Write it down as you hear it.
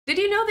Did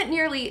you know that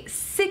nearly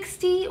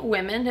 60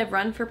 women have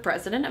run for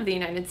president of the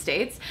United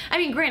States? I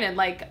mean, granted,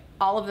 like,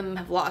 all of them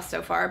have lost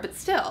so far, but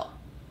still,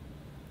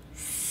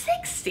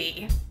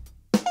 60.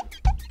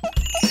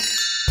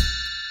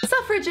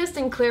 Suffragist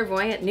and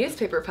clairvoyant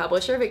newspaper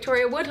publisher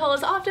Victoria Woodhull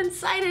is often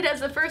cited as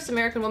the first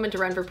American woman to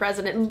run for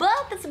president,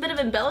 but that's a bit of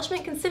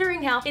embellishment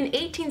considering how in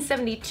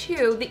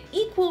 1872 the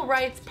Equal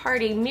Rights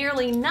Party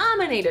merely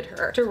nominated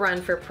her to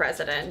run for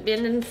president.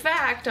 And in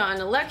fact, on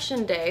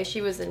election day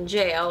she was in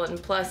jail,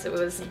 and plus it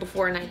was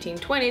before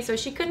 1920, so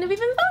she couldn't have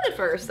even voted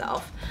for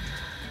herself.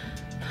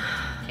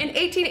 In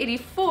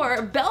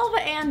 1884,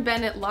 Belva Ann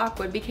Bennett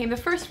Lockwood became the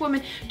first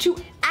woman to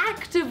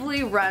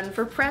actively run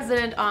for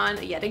president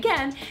on, yet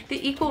again,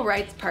 the Equal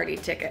Rights Party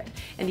ticket.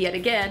 And yet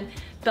again,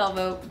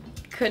 Belva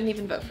couldn't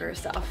even vote for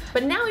herself.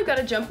 But now we've got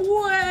to jump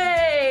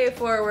way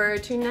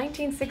forward to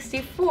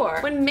 1964,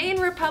 when Maine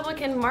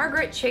Republican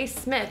Margaret Chase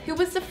Smith, who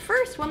was the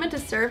first woman to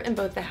serve in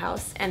both the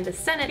House and the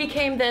Senate,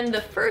 became then the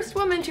first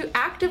woman to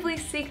actively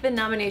seek the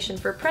nomination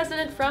for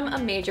president from a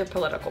major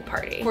political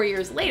party. 4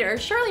 years later,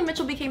 Charlie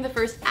Mitchell became the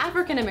first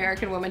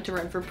African-American woman to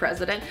run for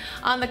president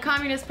on the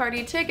Communist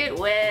Party ticket,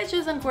 which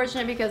is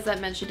unfortunate because that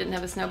meant she didn't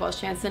have a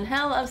snowball's chance in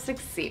hell of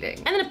succeeding.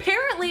 And then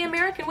apparently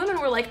American women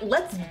were like,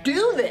 let's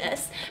do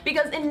this,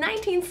 because in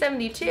 1972,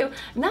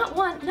 not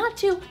one, not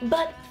two,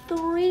 but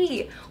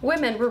 3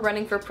 women were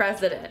running for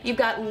president. You've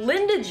got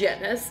Linda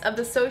Jenness of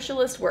the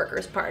Socialist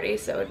Workers Party,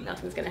 so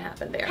nothing's gonna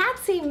happen there.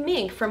 Patsy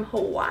Mink from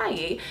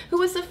Hawaii, who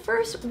was the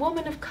first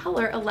woman of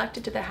color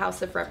elected to the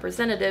House of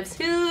Representatives,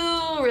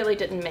 who really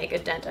didn't make a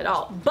dent at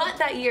all. But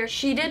that year,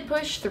 she did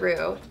push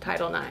through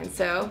Title IX,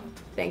 so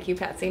thank you,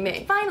 Patsy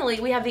Mink. Finally,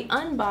 we have the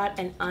unbought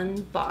and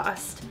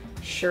unbossed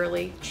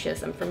Shirley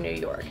Chisholm from New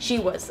York. She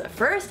was the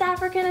first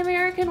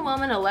African-American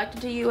woman elected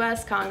to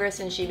US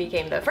Congress, and she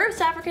became the first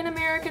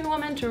African-American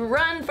woman to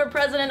run for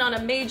president on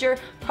a major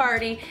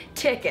party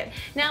ticket.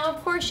 Now,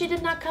 of course, she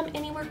did not come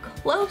anywhere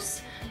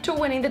close to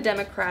winning the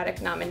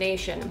Democratic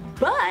nomination,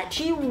 but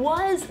she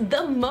was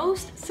the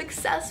most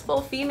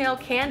successful female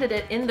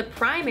candidate in the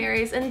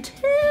primaries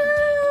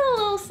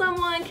until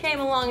someone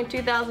came along in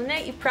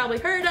 2008 you've probably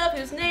heard of,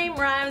 whose name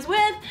rhymes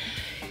with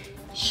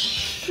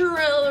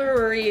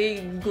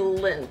Hillary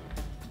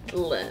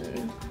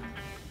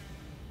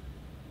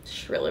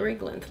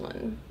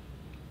Clinton.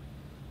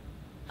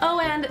 Oh,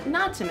 and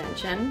not to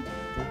mention,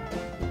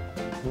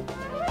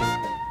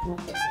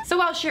 so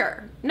while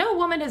sure, no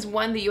woman has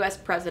won the US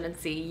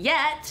presidency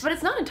yet, but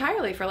it's not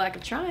entirely for lack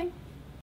of trying.